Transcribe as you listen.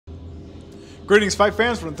Greetings, fight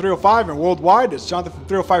fans from 305 and worldwide. It's Jonathan from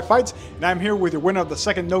 305 Fights, and I'm here with your winner of the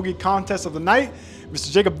second no-gi contest of the night, Mr.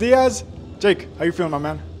 Jacob Diaz. Jake, how you feeling, my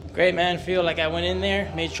man? Great, man. Feel like I went in there,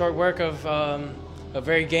 made short work of a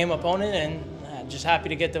very game opponent, and just happy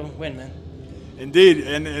to get the win, man. Indeed,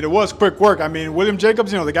 and it was quick work. I mean, William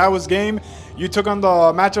Jacobs, the guy was game. You took on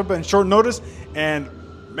the matchup in short notice, and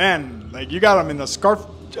man, like you got him in the scarf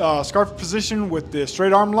position with the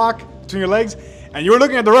straight arm lock between your legs. And you were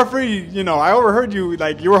looking at the referee, I overheard you,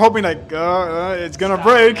 like, you were hoping, like, it's going to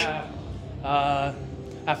break.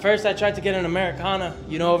 At first, I tried to get an Americana,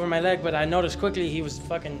 over my leg, but I noticed quickly he was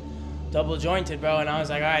fucking double jointed, bro. And I was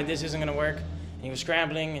like, all right, this isn't going to work. And he was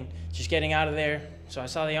scrambling and just getting out of there. So I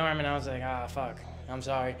saw the arm, and I was like, fuck, I'm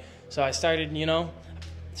sorry. So I started,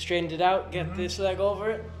 straightened it out, get this leg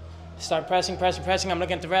over it, start pressing. I'm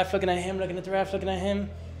looking at the ref, looking at him, looking at the ref, looking at him,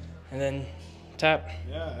 and then tap.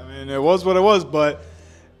 Yeah, I mean, it was what it was, but,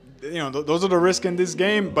 those are the risks in this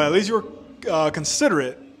game. But at least you were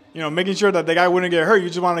considerate, making sure that the guy wouldn't get hurt. You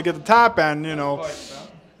just want to get the tap and, Of course,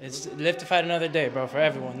 bro. It's live to fight another day, bro, for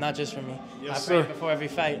everyone, not just for me. Yes, I pray sir. before every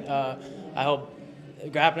fight. I hope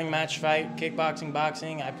grappling match fight, kickboxing,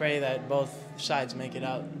 boxing, I pray that both sides make it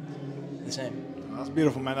out the same. That's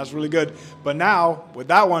beautiful, man. That's really good. But now, with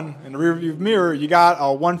that one in the rearview mirror, you got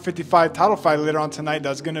a 155 title fight later on tonight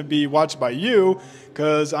that's going to be watched by you,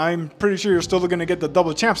 because I'm pretty sure you're still going to get the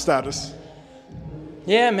double champ status.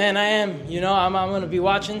 Yeah, man, I am. I'm going to be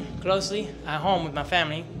watching closely at home with my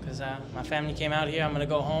family, because my family came out here. I'm going to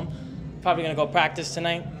go home. Probably going to go practice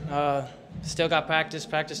tonight. Still got practice.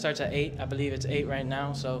 Practice starts at 8. I believe it's 8 right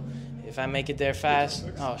now. So if I make it there fast,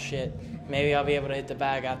 oh, shit, maybe I'll be able to hit the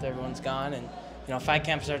bag after everyone's gone. And fight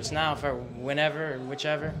camp starts now for whenever or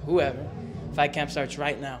whichever, whoever. Fight camp starts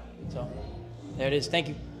right now. So there it is. Thank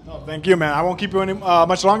you. Oh, thank you, man. I won't keep you any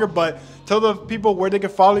much longer, but tell the people where they can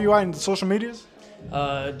follow you at in the social medias.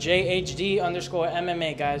 JHD_MMA,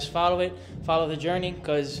 guys. Follow it. Follow the journey,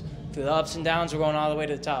 because through the ups and downs, we're going all the way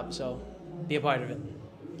to the top. So be a part of it.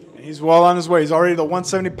 And he's well on his way. He's already the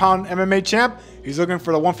 170-pound MMA champ. He's looking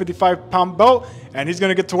for the 155-pound belt, and he's going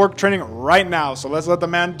to get to work training right now. So let's let the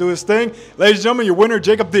man do his thing. Ladies and gentlemen, your winner,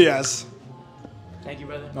 Jacob Diaz. Thank you,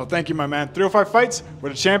 brother. No, thank you, my man. 305 Fights,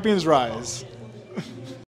 where the champions rise.